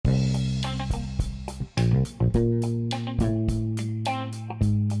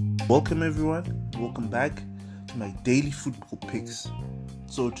Welcome everyone, welcome back to my daily football picks.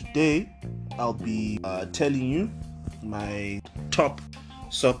 So today I'll be telling you my top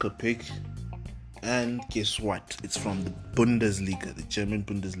soccer pick, and guess what? It's from the Bundesliga, the German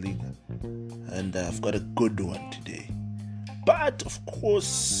Bundesliga, and I've got a good one today. But of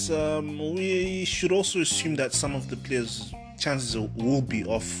course, we should also assume that some of the players' chances will be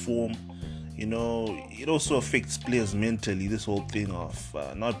off form. You know, it also affects players mentally, this whole thing of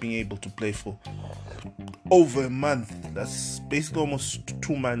not being able to play for over a month. That's basically almost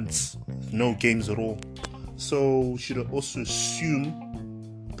 2 months, no games at all. So we should also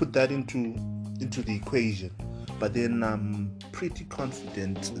put that into the equation. But then I'm pretty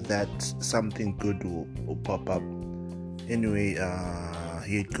confident that something good will pop up. Anyway,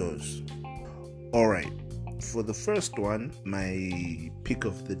 here it goes. Alright, for the first one, my pick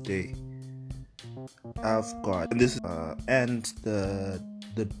of the day, I've got this, and the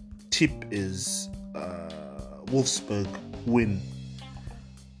tip is Wolfsburg win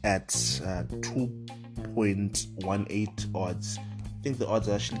at 2.18 odds. I think the odds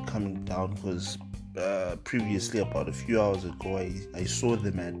are actually coming down because previously, about a few hours ago, I saw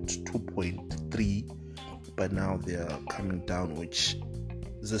them at 2.3, but now they are coming down, which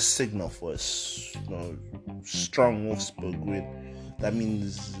is a signal for a strong Wolfsburg win. That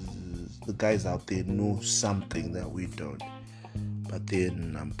means the guys out there know something that we don't. But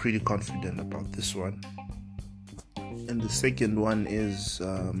then I'm pretty confident about this one. And the second one is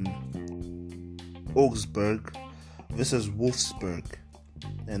Augsburg versus Wolfsburg.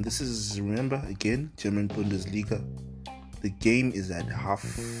 And this is, remember, again, German Bundesliga. The game is at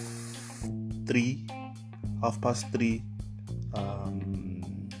 3:30.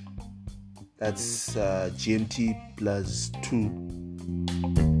 That's GMT plus 2.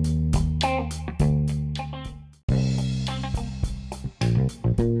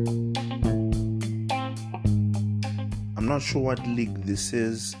 I'm not sure what league this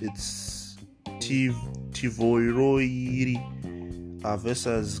is. It's Tivoiroi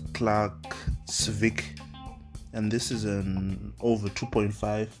versus Clark Svik, and this is an over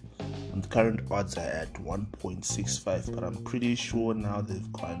 2.5, and the current odds are at 1.65, but I'm pretty sure now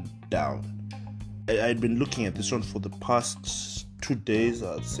they've gone down. I'd been looking at this one for the past 2 days,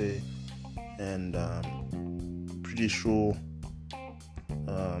 I'd say, and pretty sure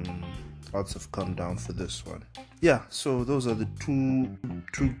odds have come down for this one. Yeah, so those are the two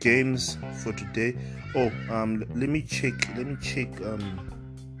games for today. Let me check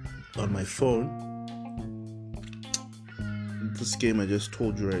on my phone. This game I just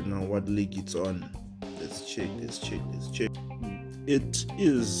told you right now what league it's on. Let's check. It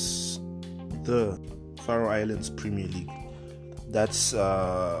is the Faroe Islands Premier League. That's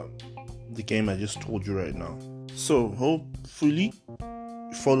the game I just told you right now. So hopefully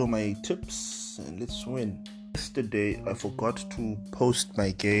follow my tips and let's win. Yesterday I forgot to post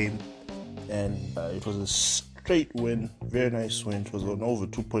my game, and it was a straight win, very nice win. It was on over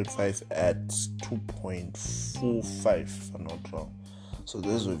 2.5 at 2.45 if I'm not wrong. So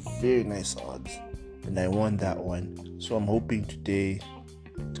those were very nice odds, and I won that one. So I'm hoping today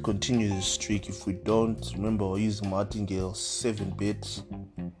to continue this streak. If we don't, remember we're using Martingale's 7-bit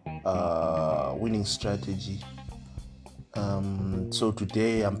winning strategy. So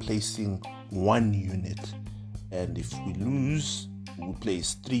today I'm placing 1 unit, and if we lose, we'll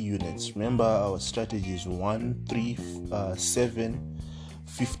place 3 units. Remember, our strategy is 1, 3, 7,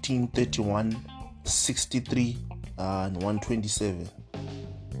 15, 31, 63, and 127.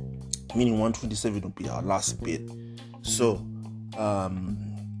 Meaning 127 will be our last bid. So,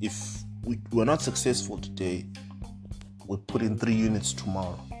 if we're not successful today, we'll put in 3 units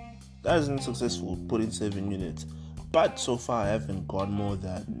tomorrow. That isn't successful, we'll put in 7 units. But so far, I haven't gone more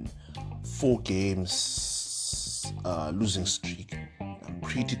than 4 games losing streak. I'm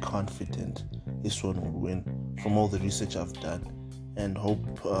pretty confident this one will win from all the research I've done, and hope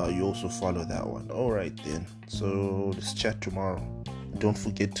you also follow that one. Alright then, so let's chat tomorrow. Don't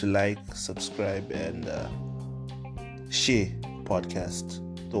forget to like, subscribe, and share podcast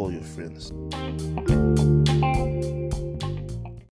with all your friends.